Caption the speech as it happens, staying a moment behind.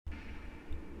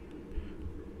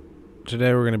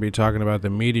Today we're going to be talking about the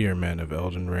Meteor men of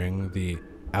Elden Ring, the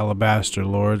Alabaster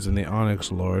Lords and the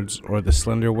Onyx Lords, or the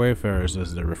Slender Wayfarers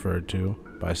as they're referred to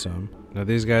by some. Now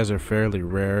these guys are fairly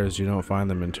rare, as you don't find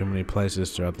them in too many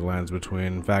places throughout the lands between.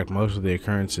 In fact, most of the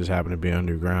occurrences happen to be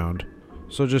underground.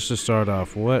 So just to start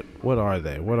off, what are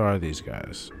they? What are these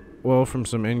guys? Well, from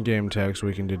some in-game text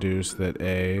we can deduce that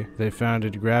A, they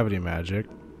founded gravity magic,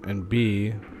 and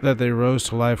B, that they rose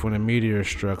to life when a meteor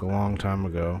struck a long time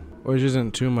ago. Which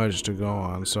isn't too much to go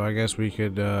on, so I guess we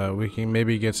can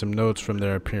maybe get some notes from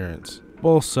their appearance.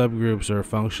 Both subgroups are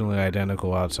functionally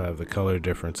identical outside of the color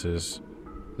differences.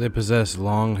 They possess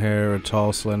long hair, a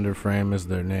tall, slender frame, as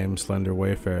their name, Slender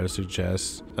Wayfarers,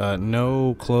 suggests.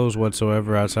 No clothes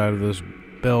whatsoever outside of this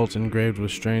belt engraved with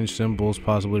strange symbols,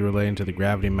 possibly relating to the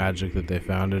gravity magic that they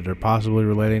founded, or possibly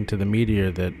relating to the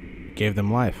meteor that gave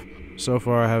them life. So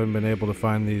far, I haven't been able to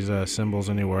find these symbols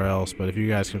anywhere else, but if you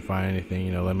guys can find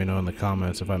anything, let me know in the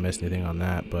comments if I missed anything on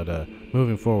that. But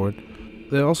moving forward,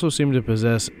 they also seem to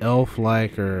possess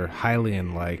elf-like or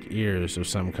Hylian-like ears of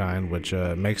some kind, which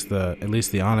makes at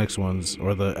least the Onyx ones,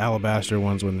 or the Alabaster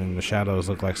ones when in the shadows,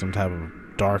 look like some type of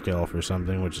dark elf or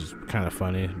something, which is kind of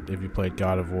funny if you played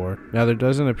God of War. Now, there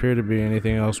doesn't appear to be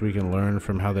anything else we can learn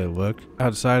from how they look.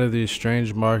 Outside of these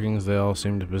strange markings they all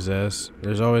seem to possess,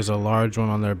 there's always a large one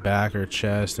on their back or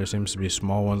chest. There seems to be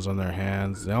small ones on their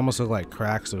hands. They almost look like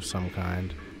cracks of some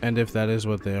kind. And if that is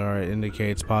what they are, it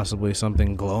indicates possibly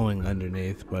something glowing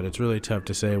underneath, but it's really tough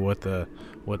to say what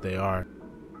they are.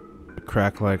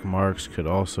 Crack-like marks could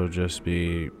also just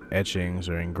be etchings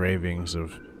or engravings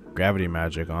of gravity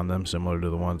magic on them, similar to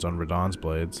the ones on Radahn's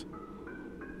blades.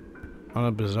 On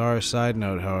a bizarre side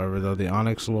note, however, though, the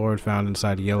Onyx Lord found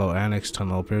inside Yellow Onyx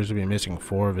Tunnel appears to be missing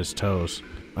 4 of his toes.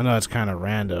 I know it's kind of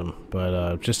random,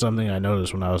 but just something I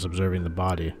noticed when I was observing the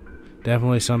body.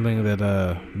 Definitely something that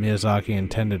Miyazaki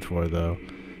intended for, though.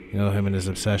 Him and his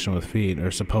obsession with feet,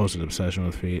 or supposed obsession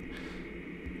with feet.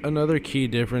 Another key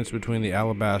difference between the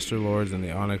Alabaster Lords and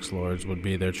the Onyx Lords would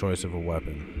be their choice of a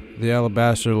weapon. The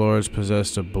Alabaster Lords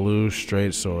possessed a blue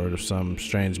straight sword of some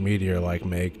strange meteor-like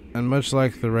make, and much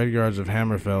like the Red Guards of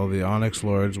Hammerfell, the Onyx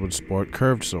Lords would sport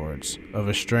curved swords of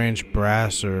a strange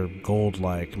brass or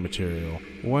gold-like material.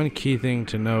 One key thing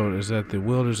to note is that the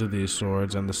wielders of these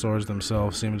swords and the swords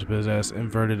themselves seem to possess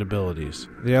inverted abilities.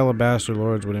 The Alabaster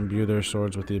Lords would imbue their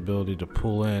swords with the ability to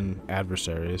pull in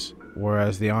adversaries,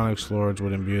 whereas the Onyx Lords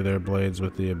would imbue their blades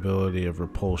with the ability of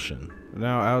repulsion.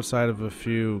 Now, outside of a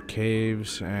few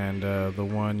caves and the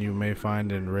one you may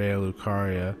find in Raya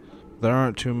Lucaria, there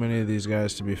aren't too many of these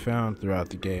guys to be found throughout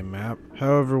the game map.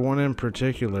 However, one in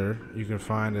particular you can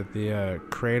find at the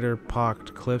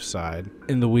crater-pocked cliffside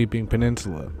in the Weeping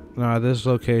Peninsula. Now, at this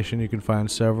location you can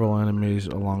find several enemies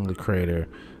along the crater.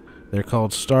 They're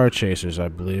called Star Chasers, I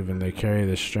believe, and they carry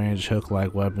the strange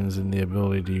hook-like weapons and the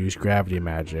ability to use gravity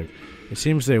magic. It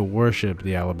seems they worship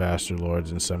the Alabaster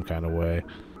Lords in some kind of way,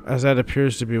 as that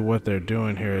appears to be what they're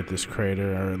doing here at this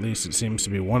crater, or at least it seems to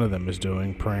be one of them is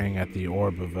doing, praying at the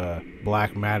orb of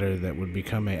black matter that would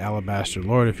become a Alabaster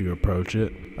Lord if you approach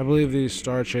it. I believe these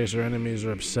Star Chaser enemies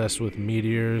are obsessed with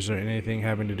meteors or anything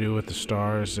having to do with the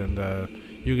stars, and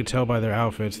you could tell by their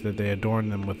outfits that they adorn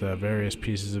them with various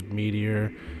pieces of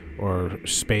meteor or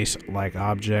space-like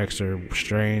objects or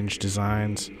strange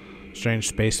designs. Strange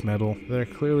space metal. They're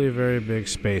clearly very big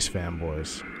space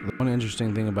fanboys. The one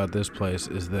interesting thing about this place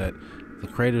is that the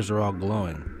craters are all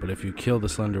glowing, but if you kill the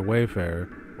Slender Wayfarer,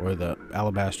 or the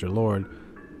Alabaster Lord,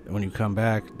 when you come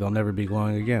back, they'll never be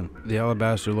glowing again. The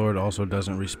Alabaster Lord also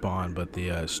doesn't respawn, but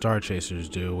the Star Chasers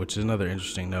do, which is another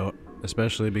interesting note,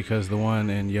 especially because the one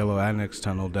in Yellow Onyx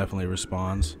Tunnel definitely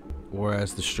respawns,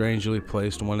 whereas the strangely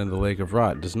placed one in the Lake of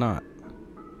Rot does not.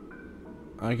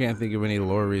 I can't think of any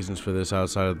lore reasons for this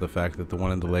outside of the fact that the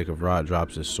one in the Lake of Rot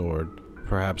drops his sword,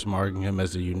 perhaps marking him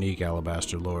as a unique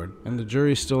Alabaster Lord. And the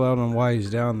jury's still out on why he's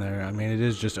down there. I mean, it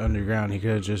is just underground. He could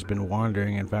have just been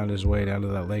wandering and found his way down to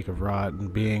that Lake of Rot,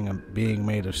 and being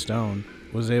made of stone,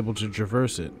 was able to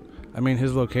traverse it. I mean,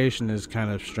 his location is kind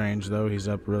of strange, though. He's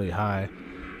up really high.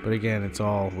 But again, we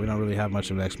don't really have much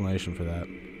of an explanation for that.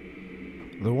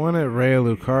 The one at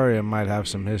Raya Lucaria might have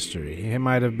some history. He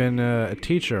might have been a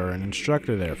teacher or an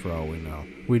instructor there for all we know.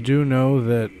 We do know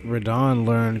that Radahn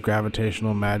learned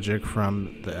gravitational magic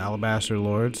from the Alabaster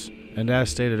Lords, and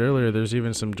as stated earlier, there's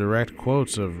even some direct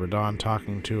quotes of Radahn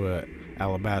talking to a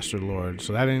Alabaster Lord,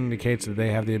 so that indicates that they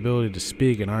have the ability to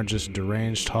speak and aren't just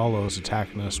deranged hollows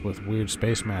attacking us with weird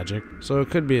space magic. So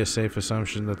it could be a safe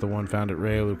assumption that the one found at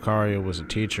Raya Lucaria was a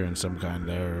teacher in some kind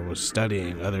there, or was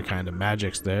studying other kind of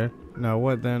magics there. Now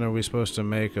what then are we supposed to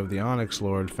make of the Onyx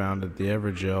Lord found at the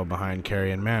Everjail behind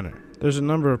Carrion Manor? There's a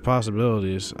number of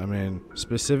possibilities. I mean,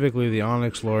 specifically the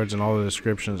Onyx Lords and all the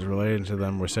descriptions relating to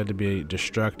them were said to be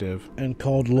destructive, and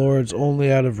called lords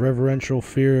only out of reverential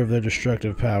fear of their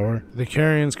destructive power. The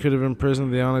Carians could have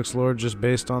imprisoned the Onyx Lord just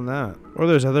based on that. Or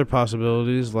there's other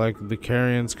possibilities, like the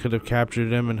Carians could have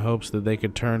captured him in hopes that they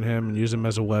could turn him and use him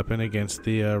as a weapon against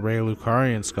the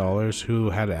Raylucarian scholars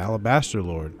who had an Alabaster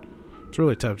Lord. It's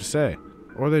really tough to say.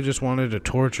 Or they just wanted to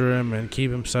torture him and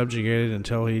keep him subjugated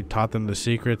until he taught them the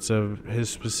secrets of his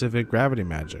specific gravity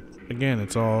magic. Again,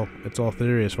 it's all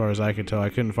theory as far as I could tell. I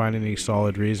couldn't find any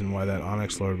solid reason why that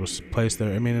Onyx Lord was placed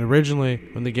there. I mean, originally,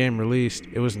 when the game released,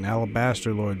 it was an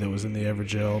Alabaster Lord that was in the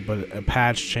Evergaol, but a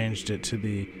patch changed it to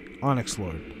the Onyx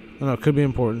Lord. I don't know, it could be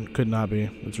important, could not be.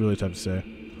 It's really tough to say.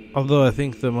 Although I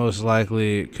think the most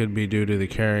likely could be due to the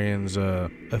Carians'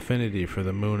 affinity for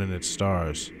the moon and its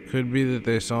stars. Could be that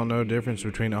they saw no difference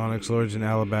between Onyx Lords and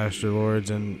Alabaster Lords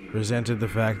and resented the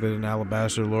fact that an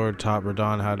Alabaster Lord taught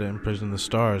Radahn how to imprison the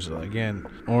stars again.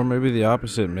 Or maybe the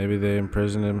opposite, maybe they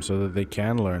imprison him so that they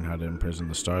can learn how to imprison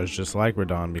the stars just like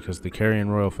Radahn, because the Carian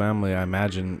royal family, I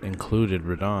imagine, included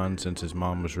Radahn since his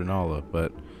mom was Renala,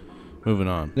 but moving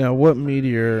on. Now, what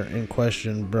meteor in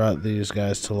question brought these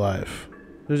guys to life?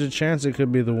 There's a chance it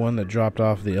could be the one that dropped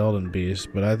off the Elden beast,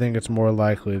 but I think it's more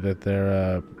likely that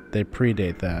they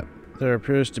predate that. There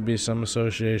appears to be some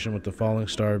association with the falling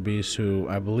star beasts, who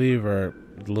I believe are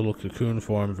little cocoon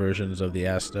form versions of the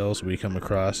Astels we come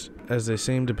across, as they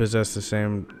seem to possess the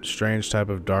same strange type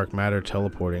of dark matter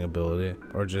teleporting ability,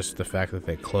 or just the fact that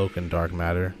they cloak in dark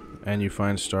matter. And you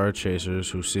find star chasers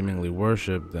who seemingly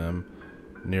worship them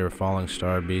near a falling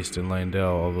star beast in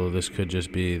Landell, although this could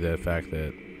just be the fact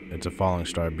that it's a falling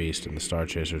star beast and the star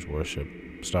chasers worship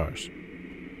stars,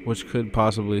 which could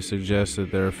possibly suggest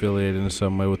that they're affiliated in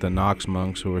some way with the Nox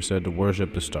monks who are said to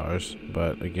worship the stars.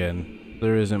 But again,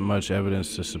 there isn't much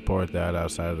evidence to support that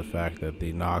outside of the fact that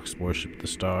the Nox worship the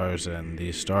stars and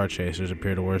the star chasers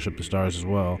appear to worship the stars as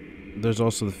well. There's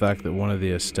also the fact that one of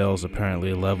the Estelles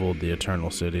apparently leveled the Eternal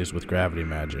Cities with gravity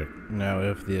magic. Now,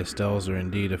 if the Estelles are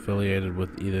indeed affiliated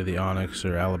with either the Onyx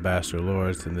or Alabaster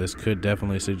Lords, then this could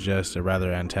definitely suggest a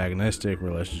rather antagonistic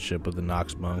relationship with the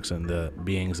Nox monks and the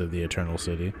beings of the Eternal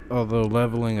City. Although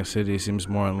leveling a city seems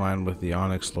more in line with the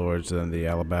Onyx Lords than the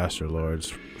Alabaster Lords,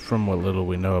 from what little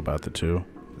we know about the two.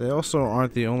 They also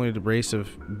aren't the only race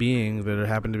of being that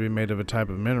happen to be made of a type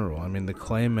of mineral. I mean, the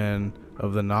claymen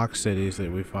of the Nox cities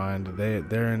that we find,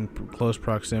 they're in close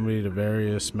proximity to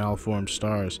various malformed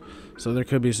stars, so there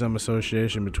could be some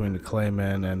association between the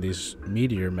claymen and these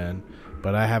meteor men,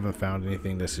 but I haven't found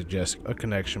anything that suggests a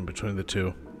connection between the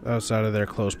two, outside of their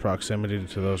close proximity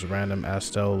to those random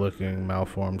Astel-looking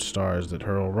malformed stars that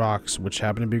hurl rocks, which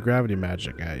happen to be gravity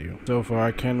magic at you. So far,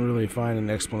 I can't really find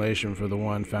an explanation for the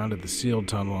one found at the sealed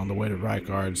tunnel on the way to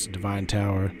Rykard's Divine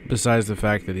Tower, besides the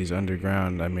fact that he's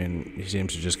underground. I mean, he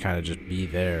seems to just be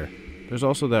there. There's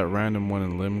also that random one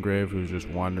in Limgrave who's just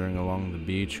wandering along the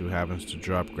beach who happens to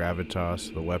drop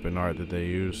Gravitas, the weapon art that they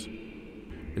use.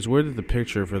 It's weird that the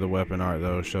picture for the weapon art,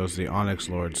 though, shows the Onyx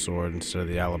Lord sword instead of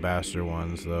the Alabaster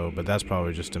ones, though, but that's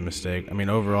probably just a mistake. I mean,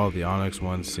 overall, the Onyx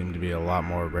ones seem to be a lot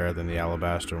more rare than the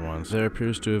Alabaster ones. There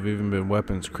appears to have even been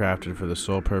weapons crafted for the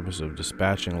sole purpose of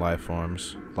dispatching life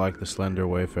forms, like the Slender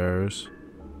Wayfarers.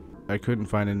 I couldn't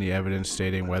find any evidence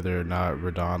stating whether or not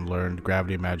Radahn learned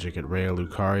gravity magic at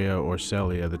Raylucaria or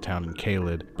Celia, the town in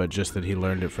Caelid, but just that he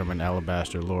learned it from an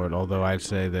Alabaster Lord, although I'd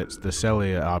say that the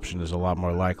Celia option is a lot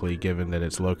more likely given that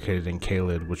it's located in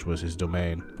Caelid, which was his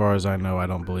domain. As far as I know, I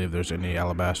don't believe there's any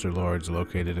Alabaster Lords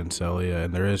located in Celia,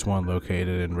 and there is one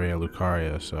located in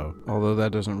Raylucaria, so although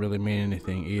that doesn't really mean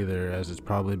anything either, as it's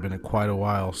probably been quite a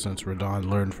while since Radahn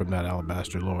learned from that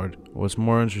Alabaster Lord. What's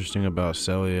more interesting about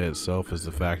Celia itself is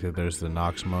the fact that there's the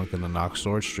Nox monk and the Nox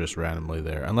sorceress randomly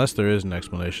there, unless there is an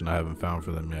explanation I haven't found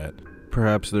for them yet.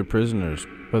 Perhaps they're prisoners,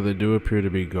 but they do appear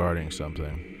to be guarding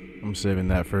something. I'm saving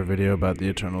that for a video about the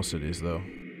Eternal Cities, though.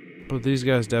 But these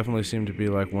guys definitely seem to be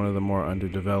like one of the more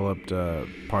underdeveloped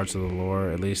parts of the lore,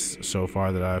 at least so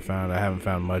far that I've found. I haven't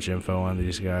found much info on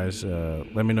these guys.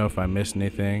 Let me know if I missed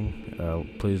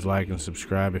anything. Please like and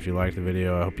subscribe if you liked the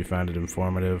video. I hope you found it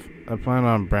informative. I plan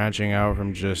on branching out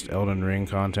from just Elden Ring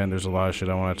content. There's a lot of shit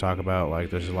I want to talk about. Like,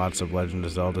 there's lots of Legend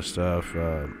of Zelda stuff,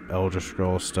 Elder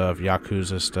Scrolls stuff,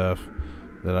 Yakuza stuff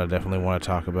that I definitely want to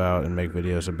talk about and make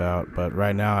videos about. But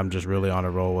right now I'm just really on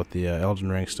a roll with the Elden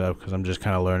Ring stuff because I'm just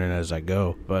kind of learning as I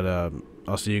go. But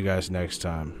I'll see you guys next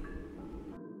time.